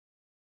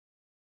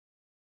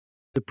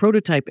The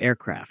prototype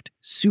aircraft,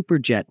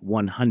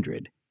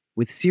 Superjet-100,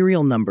 with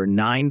serial number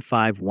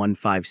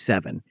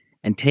 95157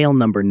 and tail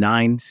number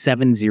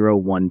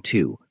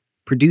 97012,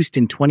 produced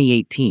in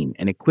 2018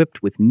 and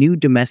equipped with new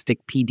domestic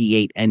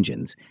PD-8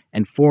 engines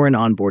and foreign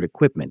onboard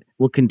equipment,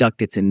 will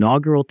conduct its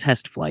inaugural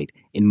test flight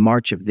in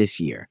March of this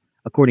year,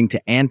 according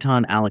to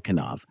Anton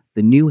Alekhanov,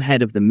 the new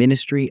head of the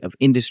Ministry of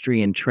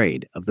Industry and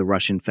Trade of the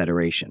Russian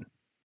Federation.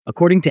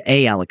 According to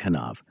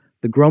Alekhanov,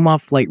 the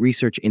Gromov Flight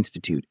Research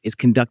Institute is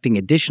conducting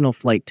additional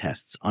flight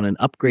tests on an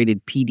upgraded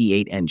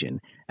PD-8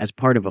 engine as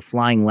part of a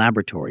flying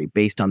laboratory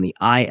based on the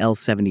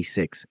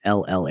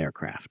IL-76LL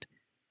aircraft.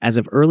 As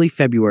of early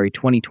February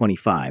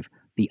 2025,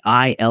 the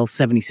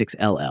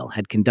IL-76LL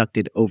had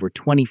conducted over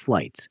 20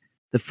 flights.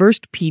 The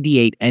first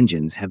PD-8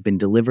 engines have been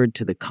delivered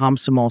to the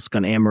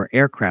Komsomolsk-on-Amur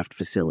aircraft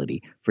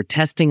facility for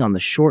testing on the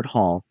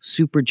short-haul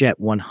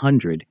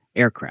Superjet-100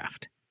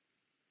 aircraft.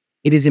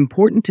 It is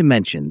important to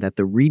mention that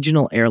the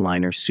regional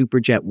airliner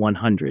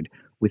Superjet-100,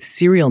 with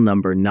serial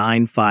number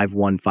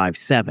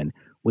 95157,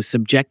 was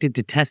subjected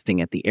to testing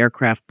at the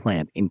aircraft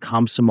plant in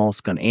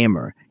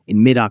Komsomolsk-on-Amur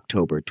in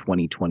mid-October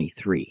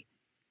 2023.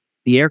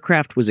 The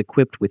aircraft was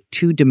equipped with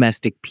two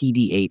domestic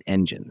PD-8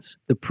 engines.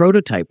 The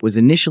prototype was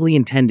initially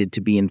intended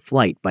to be in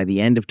flight by the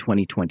end of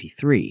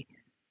 2023,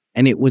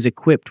 and it was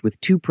equipped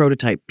with two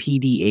prototype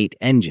PD-8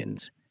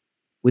 engines,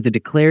 with a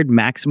declared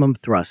maximum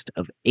thrust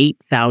of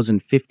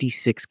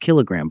 8,056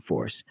 kilogram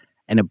force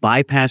and a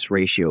bypass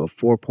ratio of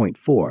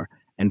 4.4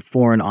 and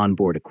foreign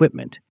onboard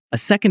equipment. A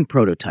second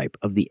prototype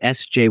of the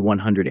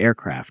SJ-100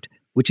 aircraft,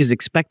 which is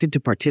expected to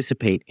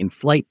participate in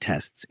flight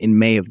tests in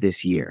May of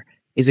this year,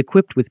 is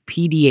equipped with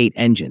PD-8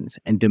 engines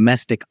and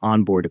domestic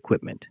onboard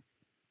equipment.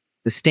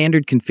 The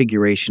standard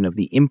configuration of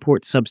the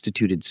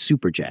import-substituted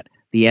Superjet,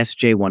 the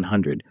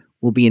SJ-100,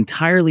 will be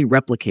entirely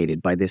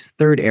replicated by this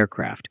third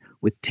aircraft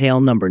with tail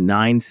number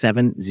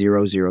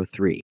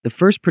 97003. The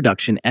first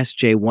production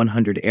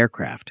SJ-100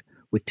 aircraft,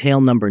 with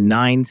tail number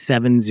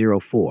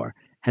 9704,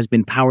 has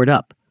been powered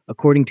up,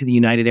 according to the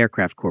United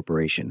Aircraft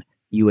Corporation,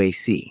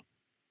 UAC.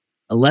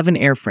 11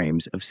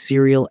 airframes of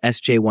serial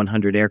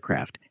SJ-100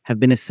 aircraft have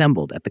been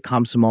assembled at the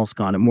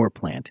Komsomolsk-on-Amur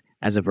plant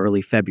as of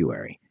early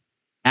February.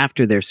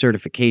 After their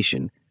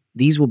certification,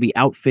 these will be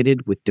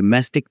outfitted with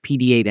domestic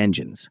PD-8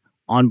 engines,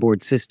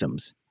 onboard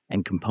systems,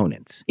 and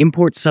components.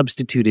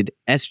 Import-substituted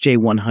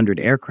SJ-100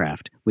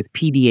 aircraft with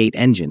PD-8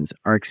 engines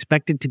are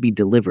expected to be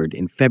delivered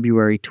in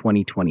February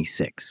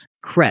 2026.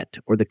 CRET,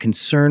 or the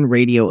Concern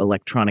Radio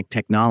Electronic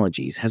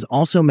Technologies, has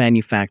also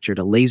manufactured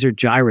a laser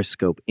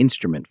gyroscope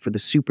instrument for the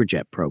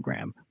Superjet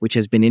program, which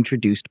has been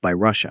introduced by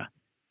Russia.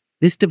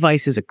 This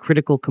device is a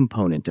critical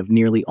component of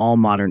nearly all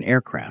modern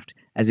aircraft,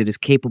 as it is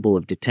capable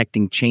of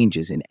detecting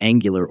changes in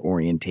angular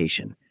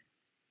orientation.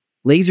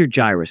 Laser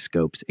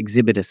gyroscopes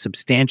exhibit a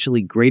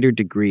substantially greater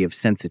degree of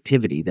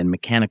sensitivity than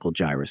mechanical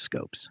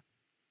gyroscopes.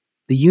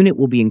 The unit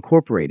will be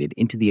incorporated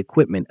into the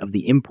equipment of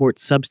the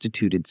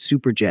import-substituted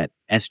Superjet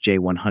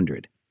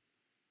SJ-100.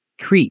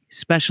 CRET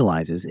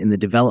specializes in the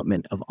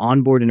development of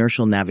onboard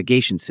inertial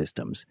navigation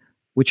systems,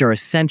 which are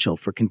essential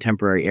for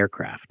contemporary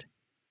aircraft.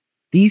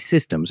 These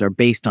systems are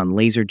based on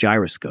laser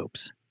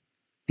gyroscopes.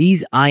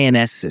 These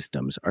INS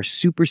systems are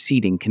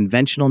superseding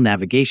conventional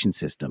navigation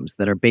systems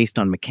that are based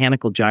on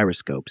mechanical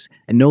gyroscopes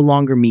and no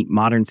longer meet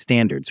modern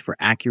standards for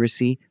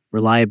accuracy,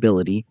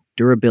 reliability,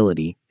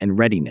 durability, and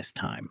readiness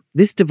time.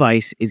 This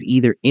device is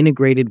either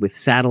integrated with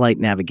satellite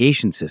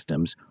navigation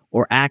systems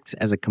or acts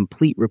as a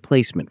complete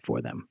replacement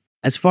for them.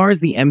 As far as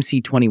the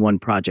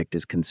MC-21 project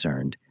is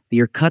concerned, the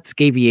Irkutsk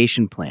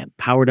Aviation Plant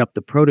powered up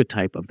the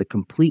prototype of the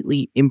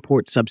completely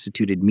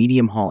import-substituted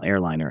medium-haul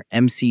airliner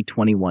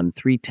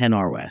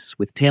MC-21-310RUS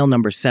with tail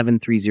number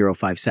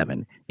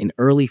 73057 in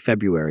early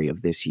February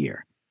of this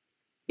year.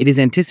 It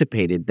is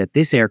anticipated that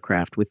this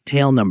aircraft with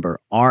tail number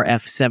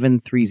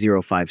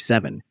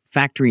RF73057,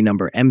 factory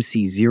number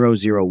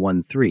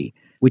MC-0013,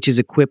 which is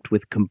equipped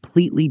with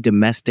completely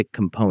domestic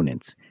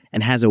components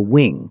and has a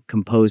wing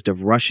composed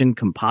of Russian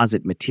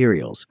composite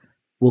materials,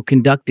 will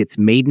conduct its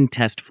maiden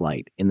test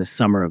flight in the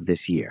summer of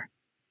this year.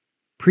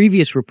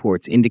 Previous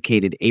reports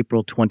indicated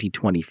April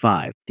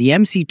 2025. The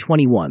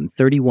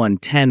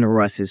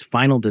MC-21-310RUS's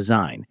final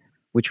design,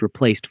 which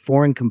replaced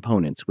foreign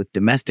components with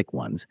domestic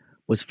ones,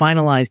 was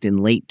finalized in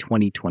late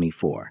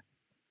 2024.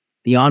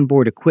 The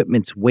onboard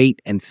equipment's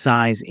weight and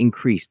size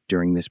increased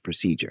during this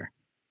procedure.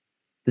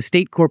 The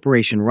state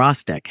corporation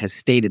Rostec has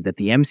stated that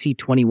the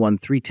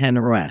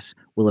MC-21-310RUS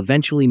will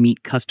eventually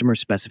meet customer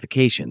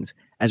specifications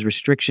as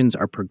restrictions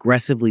are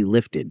progressively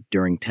lifted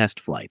during test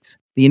flights.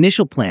 The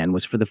initial plan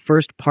was for the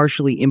first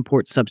partially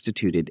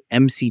import-substituted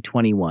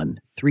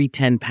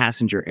MC-21-310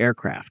 passenger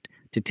aircraft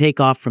to take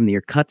off from the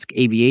Irkutsk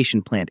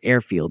Aviation Plant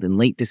airfield in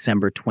late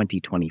December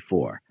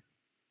 2024.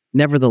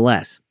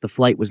 Nevertheless, the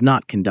flight was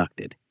not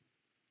conducted.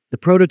 The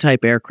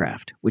prototype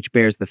aircraft, which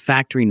bears the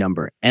factory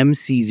number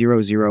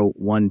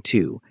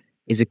MC-0012,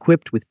 is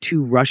equipped with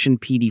two Russian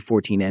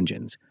PD-14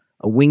 engines,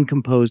 a wing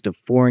composed of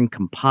foreign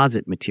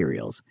composite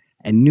materials,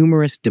 and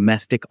numerous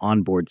domestic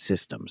onboard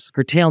systems.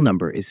 Her tail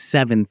number is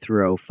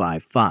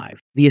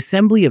 73055. The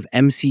assembly of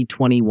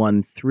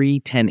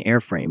MC-21-310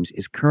 airframes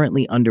is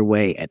currently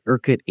underway at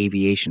Irkutsk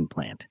Aviation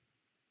Plant.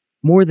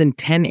 More than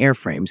 10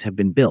 airframes have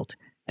been built,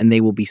 and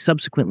they will be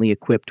subsequently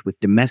equipped with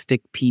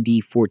domestic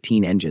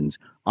PD-14 engines,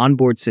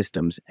 onboard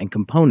systems, and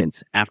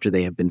components after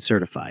they have been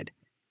certified.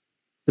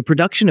 The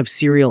production of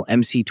serial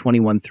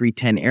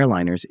MC-21-310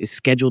 airliners is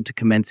scheduled to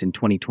commence in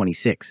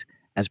 2026,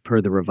 as per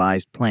the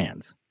revised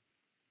plans.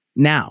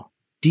 Now,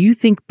 do you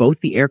think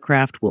both the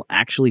aircraft will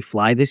actually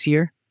fly this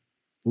year?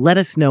 Let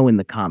us know in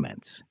the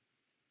comments.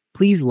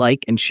 Please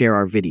like and share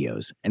our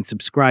videos and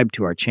subscribe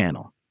to our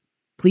channel.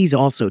 Please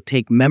also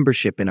take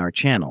membership in our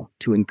channel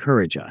to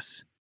encourage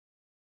us.